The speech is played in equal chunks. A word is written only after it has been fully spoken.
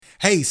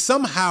Hey,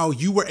 somehow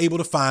you were able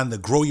to find the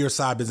Grow Your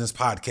Side Business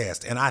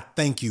podcast, and I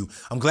thank you.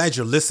 I'm glad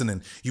you're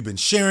listening. You've been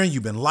sharing,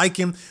 you've been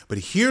liking, but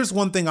here's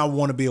one thing I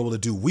want to be able to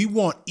do. We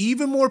want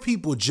even more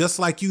people just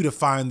like you to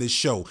find this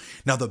show.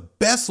 Now, the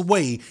best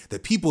way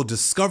that people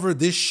discover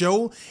this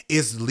show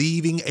is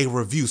leaving a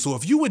review. So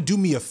if you would do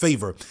me a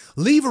favor,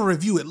 leave a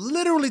review. It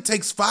literally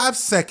takes 5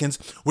 seconds.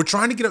 We're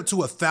trying to get up to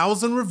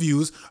 1,000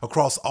 reviews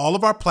across all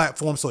of our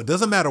platforms, so it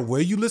doesn't matter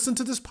where you listen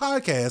to this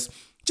podcast.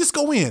 Just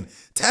go in,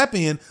 tap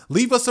in,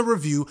 leave us a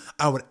review.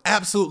 I would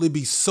absolutely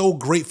be so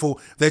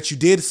grateful that you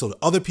did so that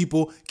other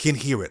people can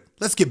hear it.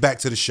 Let's get back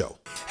to the show.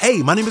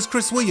 Hey, my name is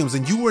Chris Williams,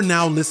 and you are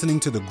now listening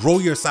to the Grow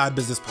Your Side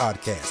Business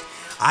podcast.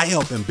 I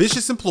help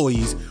ambitious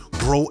employees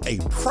grow a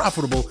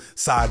profitable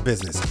side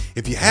business.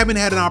 If you haven't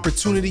had an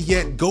opportunity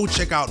yet, go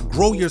check out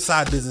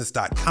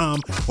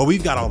growyoursidebusiness.com, where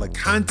we've got all the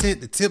content,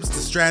 the tips, the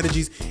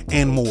strategies,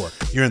 and more.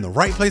 You're in the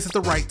right place at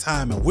the right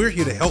time, and we're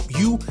here to help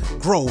you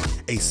grow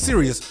a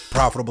serious,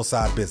 profitable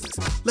side business.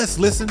 Let's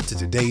listen to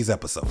today's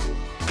episode.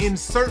 In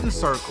certain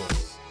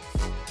circles,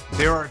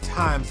 there are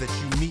times that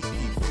you meet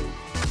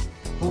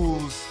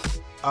people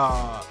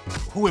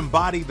who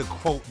embody the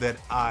quote that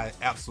I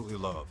absolutely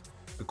love.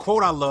 The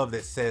quote I love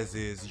that says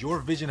is, your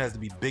vision has to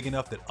be big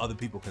enough that other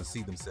people can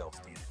see themselves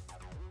in it.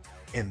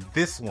 And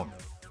this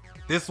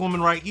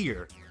woman right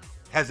here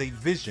has a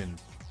vision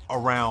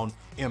around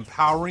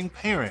empowering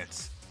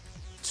parents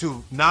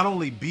to not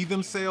only be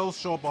themselves,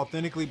 show up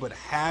authentically, but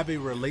have a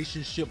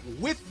relationship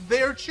with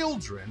their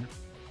children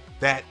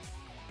that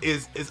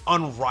is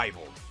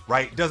unrivaled,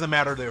 right? Doesn't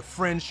matter their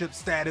friendship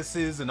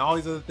statuses and all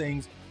these other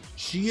things.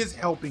 She is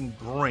helping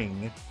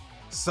bring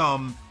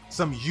some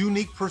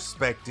unique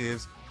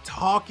perspectives,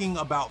 talking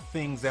about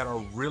things that are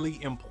really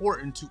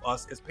important to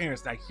us as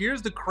parents. Now,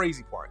 here's the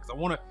crazy part, because I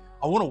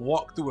want to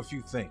walk through a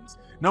few things.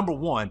 Number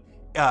one,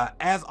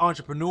 as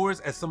entrepreneurs,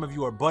 as some of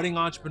you are budding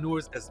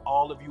entrepreneurs, as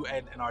all of you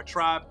in our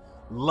tribe,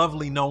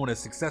 lovely known as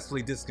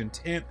Successfully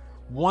Discontent,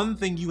 one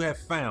thing you have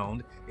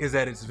found is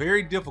that it's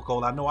very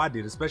difficult, I know I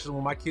did, especially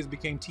when my kids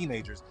became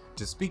teenagers,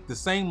 to speak the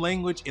same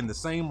language in the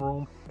same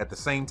room at the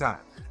same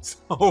time.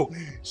 So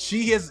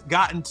she has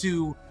gotten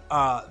to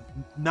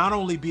not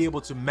only be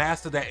able to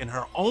master that in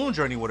her own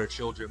journey with her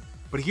children,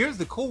 but here's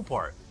the cool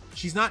part.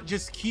 She's not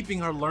just keeping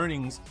her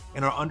learnings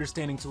and her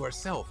understanding to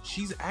herself.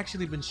 She's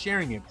actually been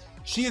sharing it.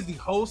 She is the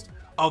host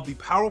of the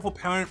Powerful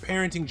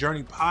Parenting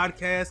Journey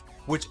podcast,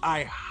 which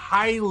I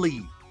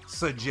highly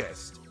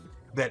suggest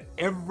that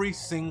every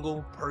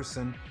single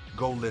person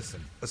go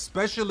listen,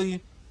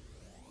 especially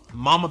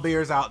mama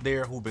bears out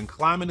there who've been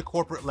climbing the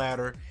corporate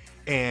ladder,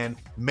 and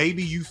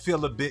maybe you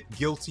feel a bit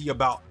guilty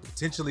about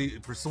potentially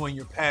pursuing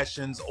your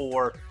passions,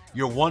 or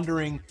you're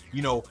wondering,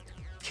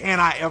 can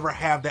I ever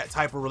have that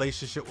type of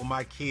relationship with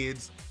my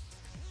kids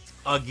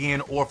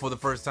again, or for the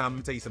first time? Let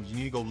me tell you something. You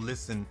need to go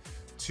listen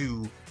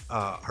to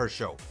her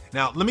show.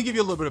 Now, let me give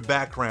you a little bit of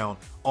background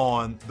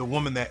on the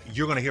woman that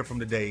you're going to hear from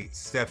today,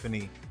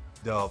 Stephanie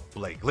Dove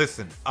Blake.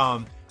 Listen,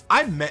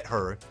 I met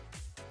her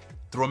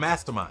through a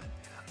mastermind.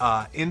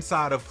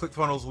 Inside of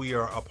ClickFunnels, we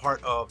are a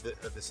part of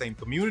the same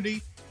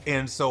community.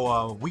 And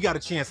so we got a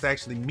chance to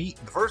actually meet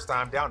the first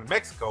time down in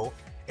Mexico.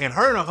 And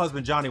her and her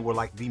husband, Johnny, were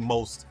like the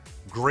most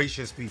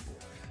gracious people.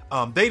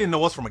 They didn't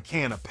know us from a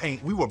can of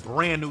paint. We were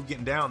brand new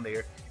getting down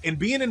there. And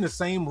being in the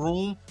same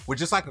room with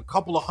just like a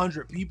couple of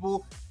hundred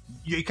people,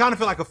 you kind of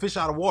feel like a fish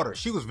out of water.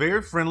 She was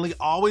very friendly,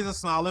 always a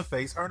smiling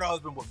face. Her and her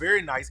husband were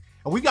very nice.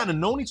 And we've gotten to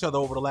know each other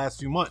over the last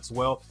few months.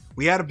 Well,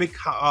 we had a big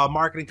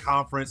marketing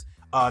conference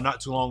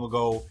not too long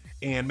ago.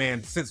 And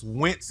man, since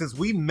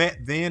we met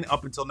then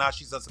up until now,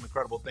 she's done some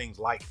incredible things,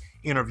 like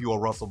interview a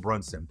Russell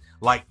Brunson,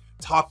 like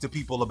talk to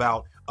people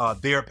about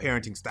their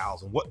parenting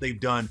styles and what they've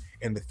done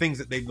and the things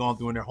that they've gone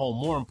through in their home.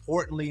 More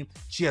importantly,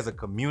 she has a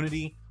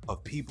community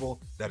of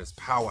people that is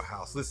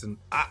powerhouse. Listen,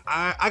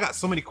 I got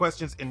so many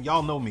questions, and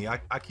y'all know me.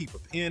 I keep a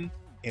pen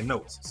and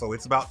notes, so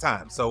it's about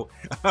time. So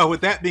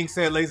with that being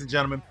said, ladies and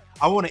gentlemen,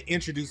 I want to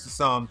introduce to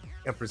some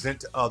and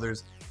present to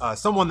others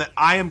someone that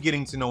I am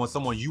getting to know, and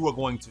someone you are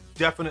going to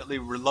definitely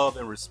love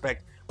and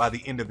respect by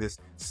the end of this.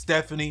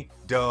 Stephanie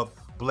Dove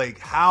Blake,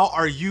 how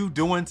are you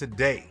doing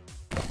today?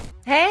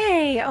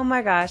 Hey, oh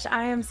my gosh,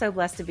 I am so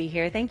blessed to be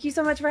here. Thank you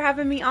so much for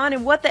having me on.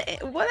 And that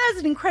was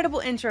an incredible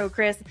intro,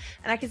 Chris.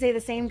 And I can say the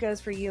same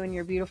goes for you and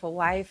your beautiful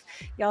wife.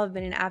 Y'all have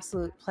been an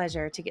absolute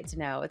pleasure to get to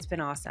know. It's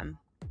been awesome.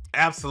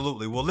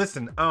 Absolutely. Well,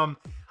 listen,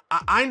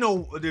 I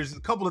know there's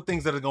a couple of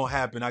things that are going to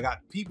happen. I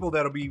got people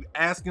that'll be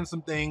asking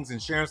some things and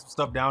sharing some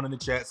stuff down in the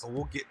chat, so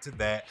we'll get to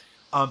that.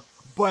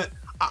 But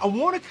I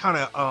want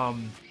to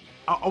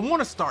I want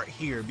to start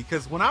here,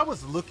 because when I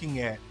was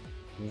looking at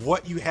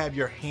what you have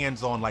your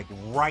hands on, like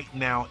right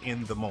now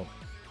in the moment,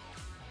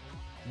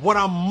 what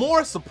I'm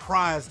more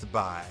surprised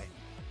by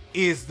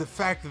is the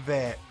fact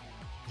that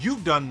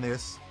you've done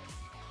this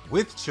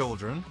with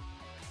children.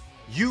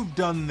 You've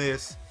done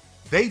this.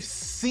 They've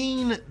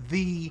seen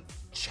the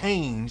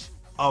change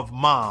of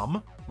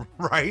mom,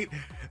 right?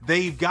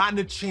 They've gotten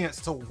a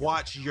chance to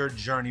watch your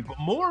journey, but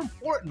more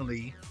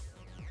importantly,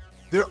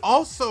 they're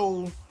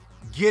also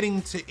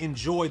getting to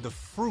enjoy the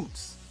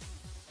fruits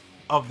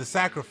of the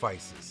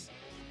sacrifices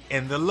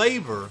and the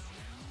labor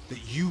that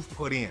you've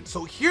put in.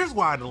 So here's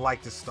why I'd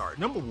like to start.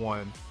 Number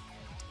one,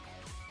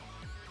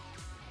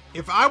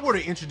 if I were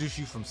to introduce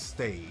you from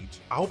stage,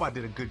 I hope I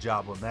did a good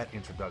job on that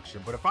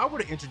introduction, but if I were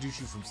to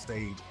introduce you from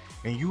stage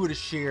and you were to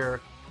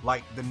share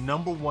like the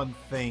number one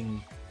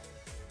thing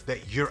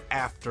that you're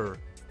after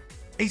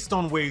based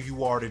on where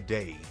you are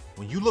today,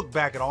 when you look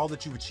back at all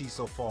that you've achieved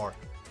so far,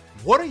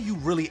 what are you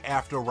really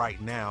after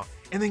right now?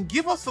 And then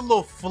give us a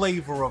little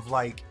flavor of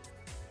like,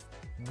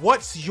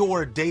 what's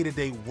your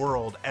day-to-day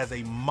world as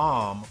a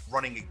mom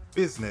running a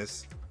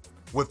business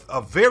with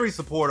a very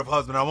supportive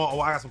husband? I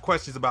got some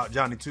questions about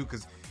Johnny too,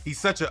 because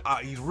he's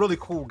he's a really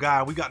cool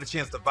guy. We got the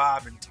chance to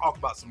vibe and talk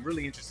about some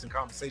really interesting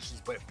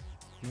conversations, but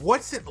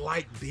what's it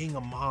like being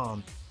a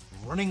mom,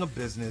 running a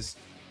business,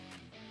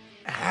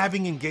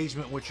 having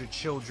engagement with your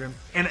children,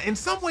 and in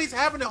some ways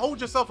having to hold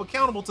yourself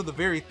accountable to the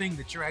very thing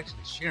that you're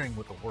actually sharing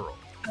with the world?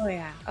 Oh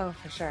yeah. Oh,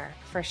 for sure.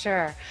 For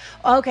sure.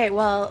 Okay.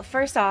 Well,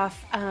 first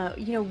off,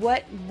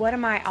 what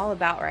am I all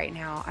about right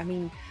now? I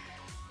mean,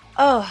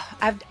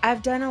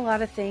 I've done a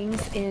lot of things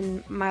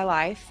in my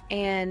life,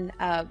 and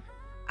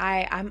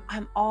I'm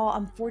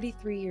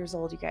 43 years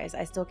old, you guys.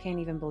 I still can't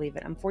even believe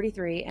it. I'm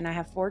 43 and I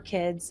have 4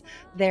 kids.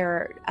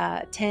 They're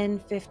 10,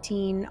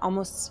 15,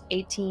 almost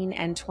 18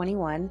 and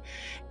 21.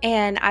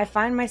 And I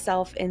find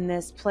myself in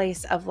this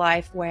place of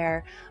life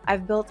where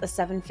I've built a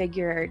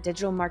 7-figure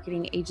digital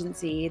marketing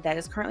agency that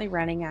is currently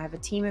running. I have a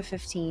team of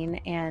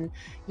 15, and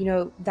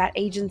that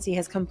agency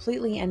has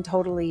completely and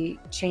totally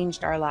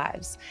changed our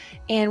lives.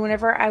 And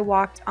whenever I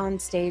walked on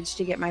stage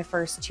to get my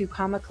first 2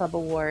 Comma Club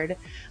award,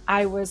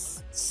 I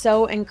was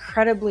so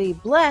incredibly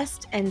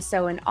blessed and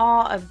so in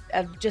awe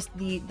of just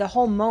the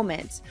whole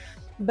moment.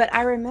 But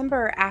I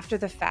remember after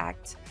the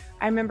fact,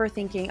 I remember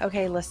thinking,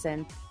 okay,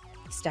 listen,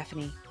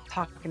 Stephanie,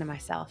 talking to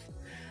myself,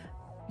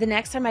 the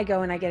next time I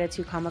go and I get a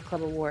 2 Comma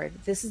Club award,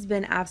 this has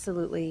been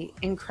absolutely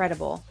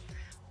incredible.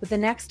 But the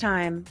next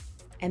time,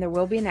 and there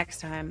will be a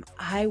next time,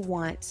 I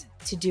want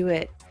to do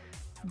it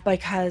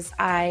because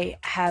I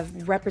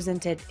have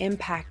represented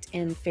impact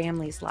in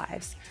families'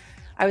 lives.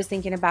 I was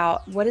thinking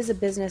about, what is a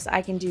business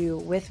I can do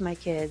with my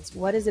kids?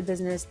 What is a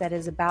business that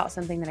is about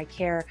something that I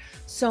care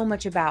so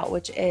much about,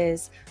 which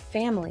is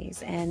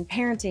families and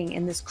parenting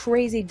in this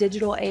crazy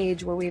digital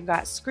age where we've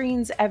got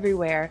screens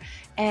everywhere,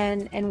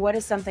 and what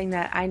is something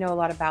that I know a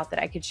lot about that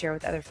I could share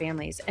with other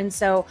families. And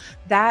so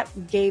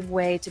that gave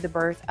way to the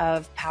birth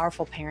of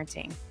Powerful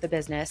Parenting, the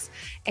business.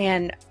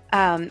 And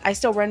I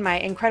still run my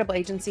incredible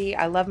agency.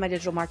 I love my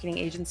digital marketing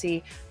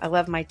agency. I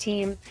love my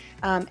team.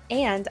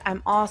 And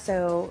I'm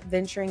also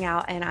venturing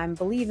out, and I'm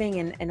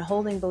believing and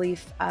holding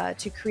belief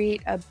to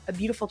create a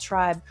beautiful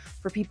tribe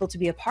for people to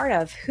be a part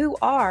of who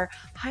are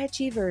high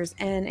achievers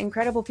and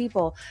incredible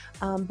people.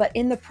 But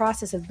in the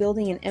process of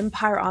building an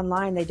empire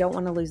online, they don't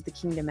want to lose the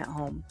kingdom at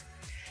home.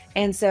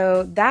 And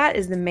so that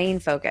is the main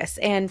focus.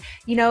 And,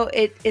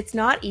 it's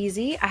not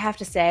easy, I have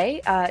to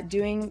say,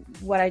 doing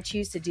what I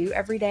choose to do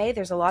every day.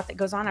 There's a lot that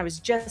goes on. I was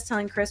just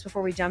telling Chris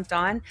before we jumped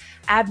on,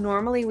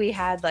 abnormally, we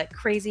had like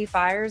crazy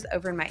fires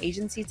over in my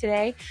agency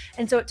today.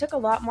 And so it took a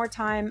lot more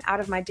time out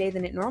of my day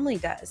than it normally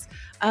does.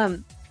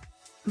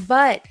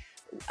 But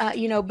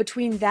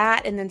between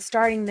that and then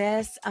starting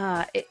this,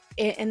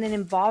 and then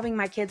involving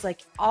my kids,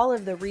 like all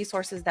of the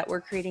resources that we're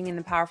creating in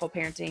the Powerful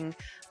Parenting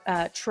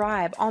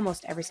tribe,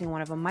 almost every single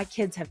one of them, my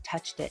kids have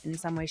touched it in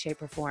some way,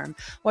 shape, or form.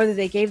 Whether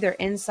they gave their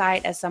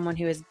insight as someone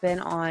who has been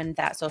on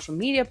that social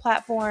media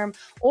platform,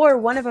 or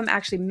one of them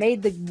actually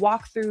made the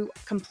walkthrough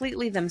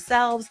completely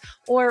themselves,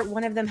 or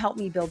one of them helped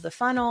me build the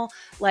funnel.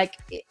 Like,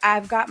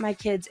 I've got my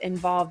kids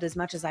involved as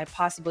much as I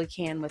possibly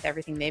can with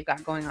everything they've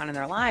got going on in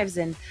their lives.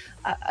 And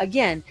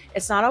again,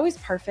 it's not always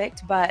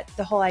perfect, but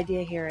the whole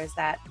idea here is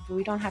that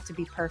we don't have to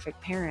be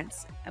perfect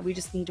parents. We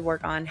just need to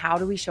work on how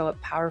do we show up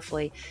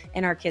powerfully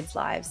in our kids'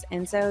 lives.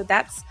 And so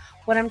that's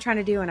what I'm trying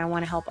to do. And I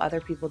want to help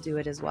other people do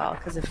it as well.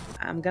 Because if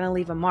I'm going to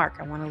leave a mark,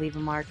 I want to leave a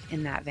mark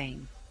in that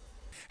vein.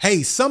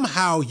 Hey,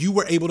 somehow you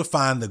were able to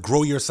find the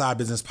Grow Your Side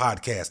Business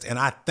podcast, and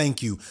I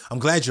thank you. I'm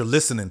glad you're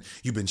listening.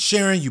 You've been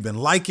sharing, you've been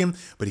liking,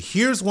 but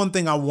here's one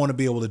thing I want to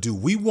be able to do.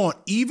 We want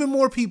even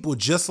more people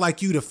just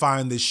like you to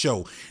find this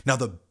show. Now,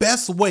 the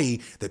best way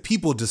that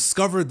people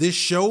discover this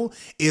show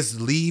is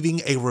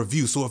leaving a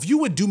review. So if you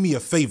would do me a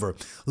favor,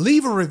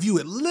 leave a review.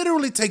 It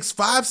literally takes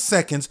 5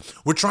 seconds.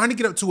 We're trying to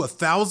get up to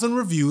 1,000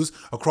 reviews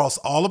across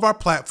all of our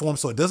platforms,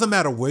 so it doesn't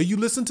matter where you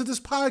listen to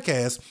this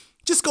podcast.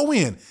 Just go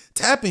in,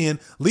 tap in,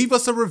 leave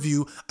us a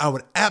review. I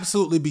would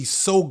absolutely be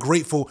so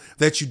grateful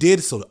that you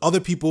did so that other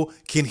people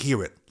can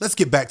hear it. Let's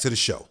get back to the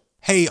show.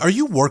 Hey, are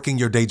you working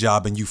your day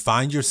job and you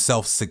find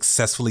yourself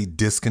successfully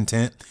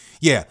discontent?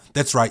 Yeah,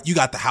 that's right. You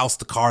got the house,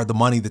 the car, the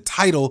money, the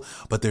title,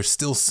 but there's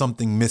still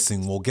something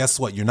missing. Well, guess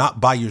what? You're not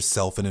by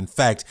yourself. And in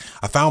fact,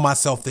 I found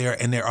myself there,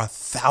 and there are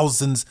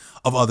thousands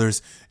of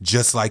others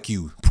just like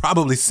you,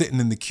 probably sitting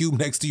in the cube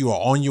next to you or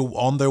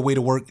on their way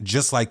to work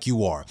just like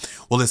you are.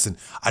 Well, listen,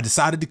 I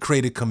decided to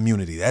create a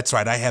community. That's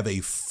right. I have a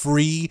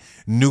free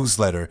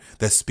newsletter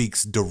that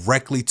speaks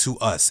directly to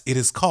us. It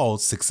is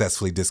called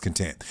Successfully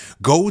Discontent.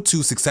 Go to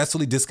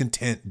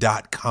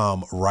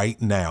successfullydiscontent.com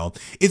right now.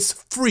 It's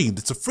free.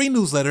 It's a free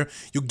newsletter.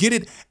 You'll get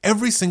it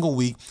every single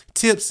week.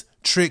 Tips,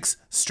 tricks,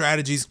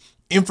 strategies,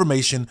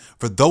 information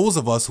for those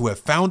of us who have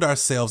found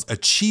ourselves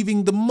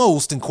achieving the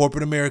most in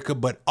corporate America,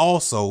 but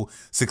also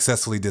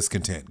successfully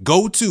discontent.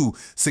 Go to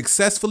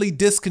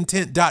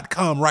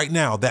successfullydiscontent.com right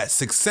now. That's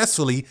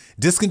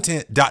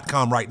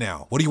successfullydiscontent.com right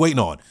now. What are you waiting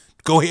on?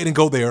 Go ahead and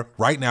go there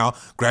right now.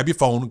 Grab your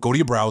phone, go to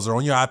your browser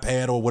on your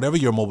iPad or whatever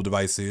your mobile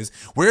device is,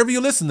 wherever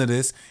you listen to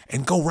this,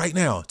 and go right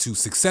now to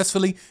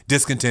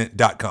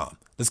successfullydiscontent.com.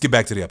 Let's get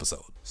back to the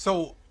episode.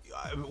 So,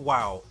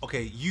 wow.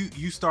 Okay,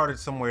 you started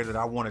somewhere that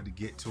I wanted to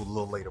get to a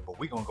little later, but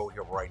we're going to go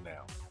here right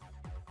now.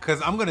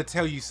 Because I'm going to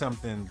tell you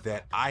something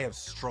that I have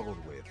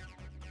struggled with.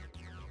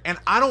 And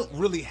I don't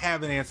really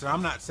have an answer.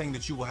 I'm not saying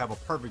that you will have a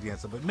perfect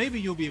answer, but maybe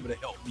you'll be able to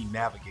help me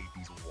navigate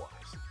these waters.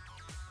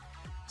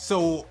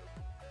 So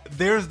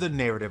there's the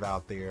narrative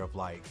out there of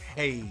like,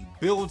 hey,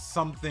 build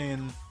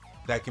something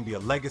that can be a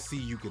legacy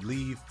you could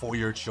leave for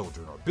your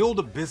children, or build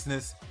a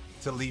business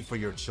to leave for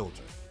your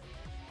children.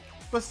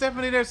 But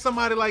Stephanie, there's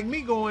somebody like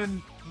me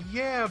going,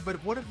 yeah,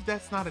 but what if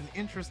that's not an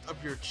interest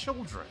of your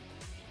children?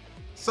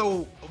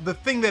 So the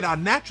thing that I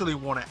naturally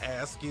want to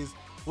ask is,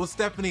 well,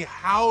 Stephanie,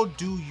 how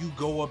do you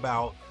go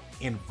about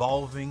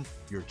involving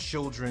your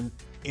children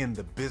in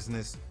the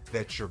business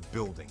that you're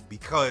building?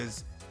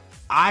 Because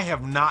I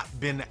have not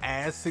been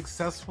as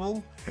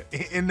successful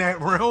in that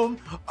realm.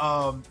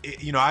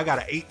 I got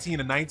an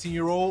 18 and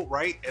 19-year-old,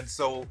 right? And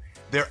so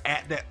they're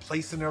at that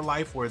place in their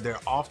life where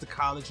they're off to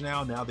college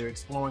now. Now they're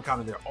exploring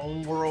kind of their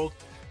own world.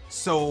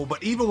 So,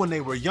 but even when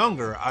they were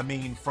younger, I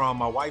mean, from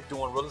my wife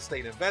doing real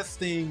estate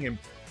investing and,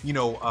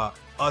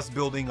 us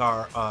building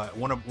our,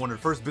 one of the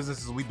first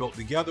businesses we built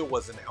together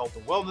was in the health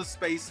and wellness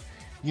space.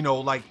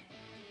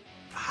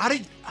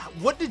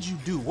 What did you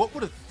do? What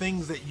were the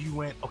things that you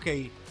went,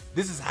 okay,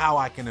 this is how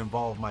I can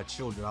involve my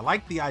children? I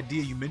like the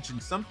idea. You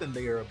mentioned something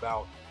there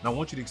about, and I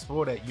want you to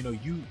explore that,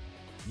 you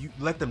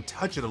let them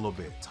touch it a little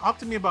bit. Talk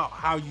to me about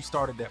how you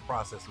started that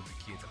process with the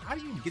kids, and how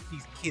do you get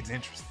these kids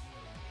interested?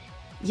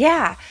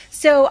 Yeah.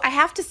 So I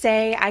have to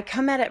say, I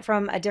come at it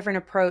from a different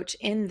approach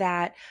in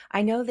that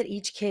I know that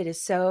each kid is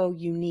so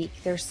unique.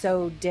 They're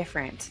so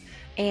different.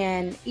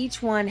 And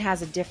each one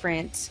has a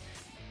different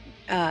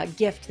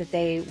gift that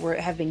they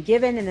have been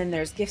given. And then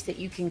there's gifts that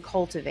you can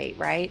cultivate,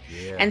 right?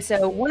 Yeah. And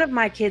so one of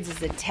my kids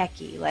is a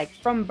techie, like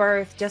from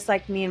birth, just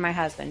like me and my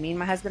husband. Me and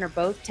my husband are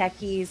both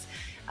techies.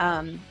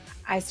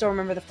 I still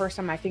remember the first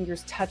time my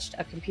fingers touched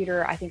a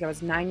computer. I think I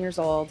was 9 years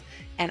old,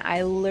 and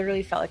I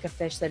literally felt like a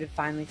fish that had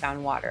finally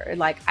found water.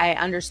 Like, I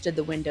understood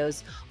the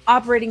Windows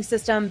operating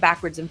system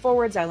backwards and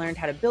forwards. I learned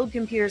how to build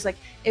computers. Like,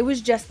 it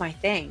was just my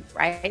thing,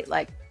 right?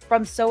 Like,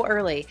 from so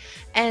early.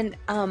 And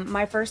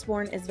my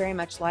firstborn is very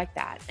much like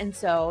that. And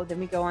so then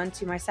we go on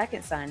to my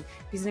second son.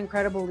 He's an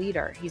incredible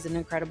leader. He's an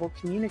incredible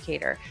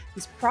communicator.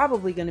 He's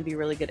probably going to be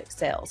really good at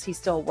sales. He's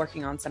still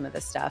working on some of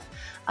this stuff.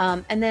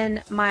 And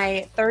then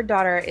my third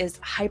daughter is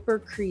hyper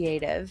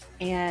creative,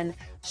 and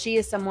she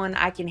is someone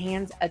I can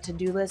hand a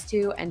to-do list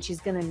to, and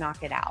she's going to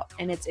knock it out.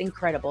 And it's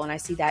incredible. And I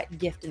see that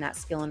gift and that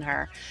skill in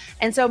her.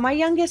 And so my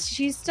youngest,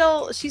 she's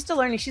still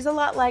learning. She's a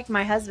lot like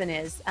my husband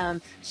is.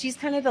 She's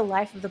kind of the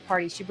life of the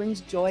party. She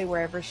brings joy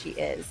wherever she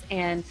is,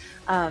 and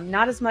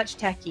not as much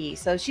techie.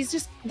 So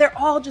they're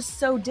all just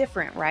so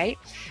different, right?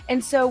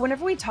 And so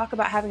whenever we talk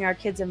about having our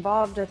kids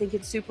involved, I think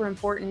it's super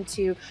important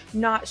to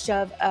not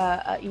shove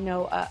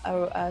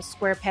a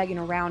square peg in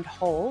a round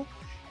hole,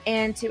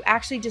 and to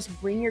actually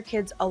just bring your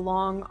kids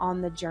along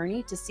on the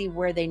journey to see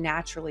where they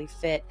naturally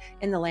fit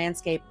in the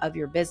landscape of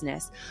your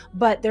business.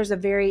 But there's a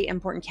very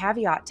important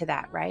caveat to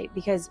that, right?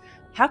 Because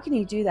how can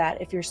you do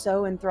that if you're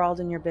so enthralled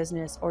in your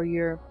business, or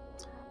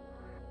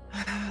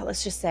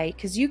let's just say,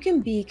 because you can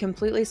be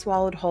completely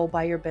swallowed whole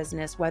by your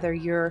business, whether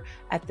you're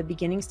at the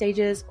beginning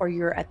stages or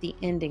you're at the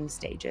ending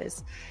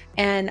stages.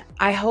 And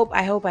I hope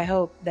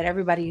that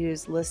everybody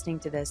who's listening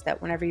to this,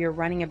 that whenever you're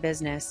running a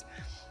business,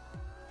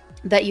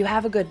 that you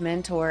have a good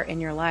mentor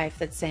in your life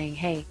that's saying,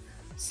 hey,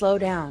 slow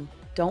down.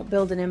 Don't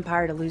build an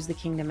empire to lose the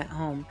kingdom at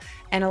home.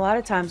 And a lot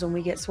of times when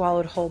we get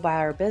swallowed whole by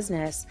our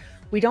business,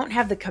 we don't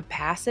have the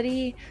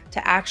capacity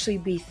to actually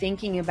be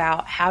thinking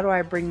about, how do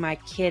I bring my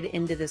kid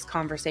into this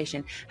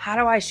conversation? How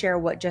do I share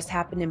what just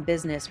happened in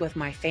business with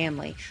my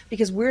family?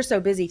 Because we're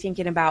so busy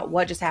thinking about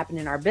what just happened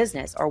in our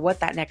business, or what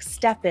that next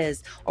step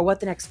is, or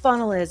what the next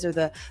funnel is, or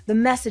the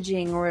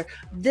messaging, or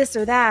this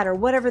or that, or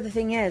whatever the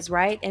thing is,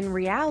 right? In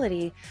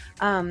reality,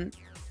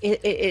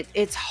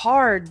 it's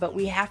hard, but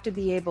we have to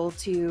be able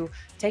to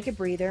take a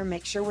breather,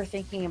 make sure we're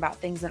thinking about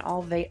things in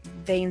all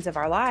veins of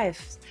our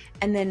lives,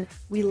 and then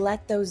we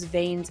let those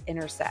veins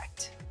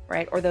intersect,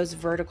 right? Or those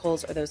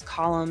verticals or those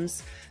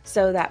columns,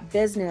 so that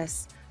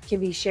business can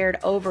be shared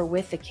over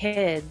with the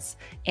kids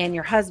and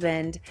your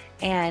husband,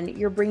 and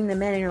you're bringing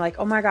them in and you're like,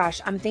 oh my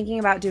gosh, I'm thinking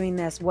about doing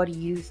this. What do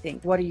you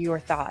think? What are your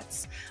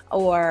thoughts?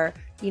 Or,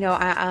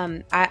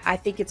 I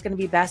think it's going to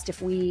be best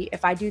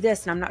if I do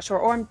this and I'm not sure,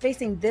 or I'm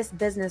facing this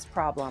business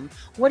problem.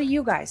 What do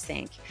you guys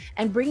think?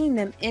 And bringing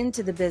them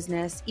into the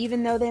business,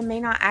 even though they may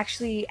not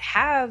actually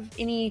have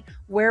any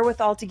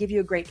wherewithal to give you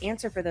a great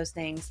answer for those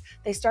things,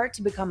 they start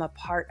to become a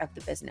part of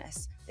the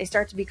business. They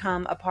start to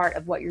become a part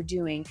of what you're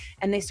doing,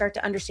 and they start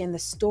to understand the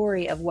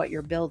story of what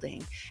you're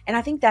building. And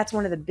I think that's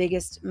one of the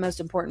biggest,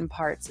 most important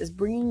parts, is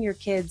bringing your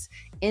kids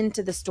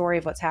into the story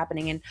of what's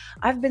happening. And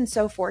I've been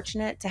so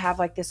fortunate to have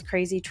like this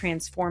crazy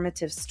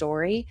transformative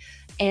story,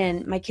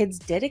 and my kids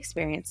did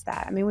experience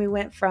that. I mean, we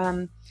went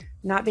from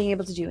not being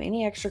able to do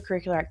any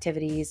extracurricular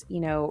activities,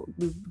 we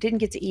didn't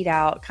get to eat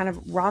out, kind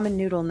of ramen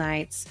noodle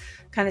nights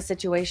kind of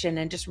situation,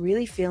 and just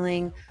really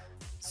feeling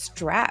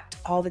strapped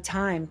all the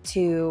time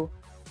to,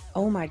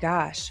 oh my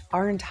gosh,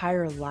 our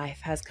entire life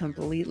has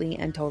completely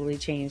and totally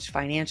changed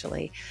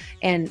financially.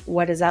 And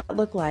what does that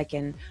look like?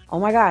 And oh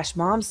my gosh,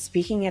 mom's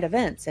speaking at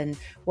events, and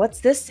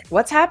what's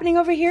happening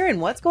over here, and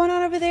what's going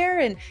on over there?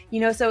 And,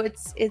 so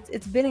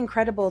it's been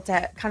incredible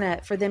to kind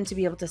of, for them to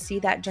be able to see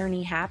that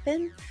journey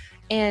happen.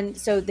 And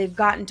so they've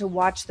gotten to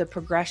watch the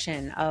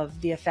progression of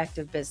the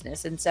effective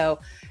business. And so,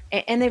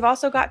 and they've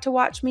also got to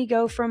watch me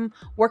go from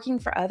working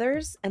for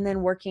others and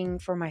then working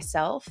for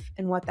myself,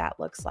 and what that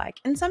looks like.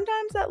 And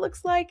sometimes that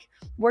looks like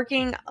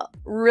working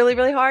really,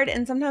 really hard.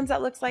 And sometimes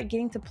that looks like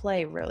getting to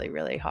play really,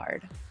 really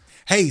hard.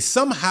 Hey,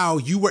 somehow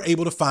you were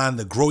able to find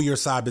the Grow Your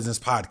Side Business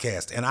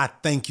podcast, and I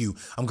thank you.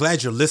 I'm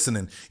glad you're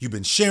listening. You've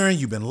been sharing,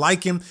 you've been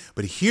liking,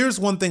 but here's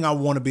one thing I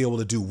want to be able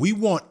to do. We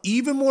want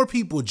even more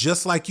people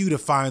just like you to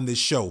find this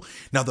show.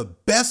 Now, the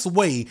best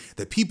way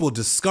that people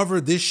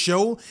discover this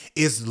show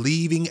is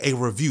leaving a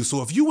review.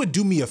 So if you would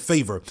do me a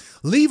favor,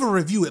 leave a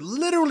review. It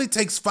literally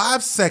takes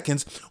 5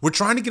 seconds. We're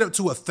trying to get up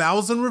to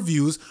 1,000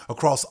 reviews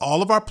across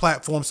all of our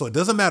platforms, so it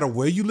doesn't matter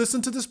where you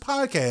listen to this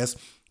podcast.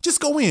 Just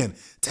go in,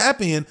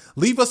 tap in,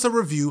 leave us a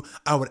review.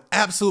 I would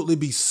absolutely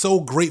be so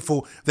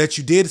grateful that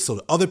you did, so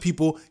that other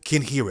people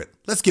can hear it.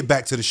 Let's get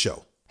back to the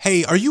show.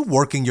 Hey, are you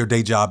working your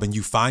day job and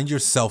you find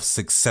yourself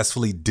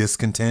successfully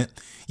discontent?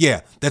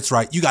 Yeah, that's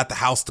right. You got the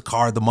house, the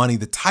car, the money,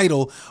 the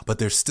title, but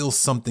there's still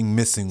something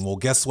missing. Well,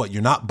 guess what?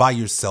 You're not by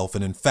yourself.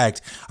 And in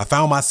fact, I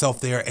found myself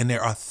there, and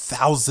there are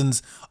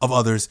thousands of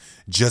others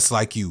just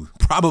like you,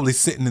 probably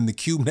sitting in the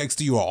cube next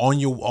to you or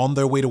on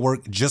their way to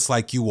work just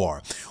like you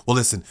are. Well,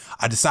 listen,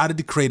 I decided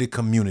to create a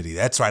community.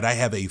 That's right. I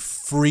have a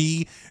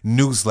free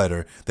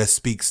newsletter that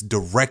speaks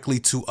directly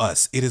to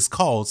us. It is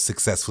called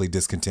Successfully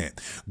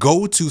Discontent.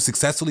 Go to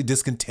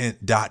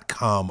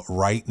successfullydiscontent.com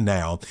right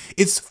now.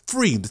 It's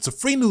free. It's a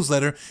free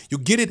newsletter.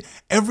 You'll get it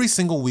every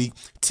single week.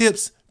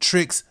 Tips,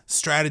 tricks,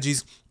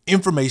 strategies,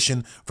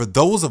 information for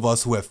those of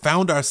us who have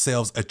found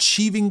ourselves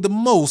achieving the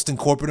most in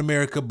corporate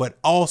America, but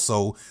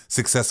also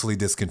successfully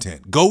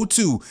discontent. Go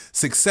to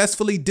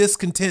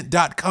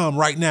successfullydiscontent.com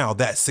right now.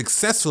 That's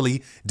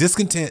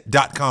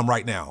successfullydiscontent.com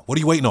right now. What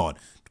are you waiting on?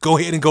 Go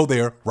ahead and go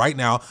there right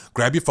now.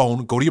 Grab your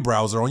phone, go to your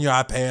browser on your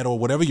iPad or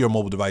whatever your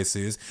mobile device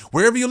is,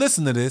 wherever you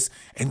listen to this,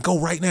 and go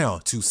right now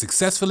to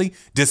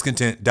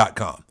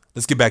successfullydiscontent.com.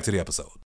 Let's get back to the episode.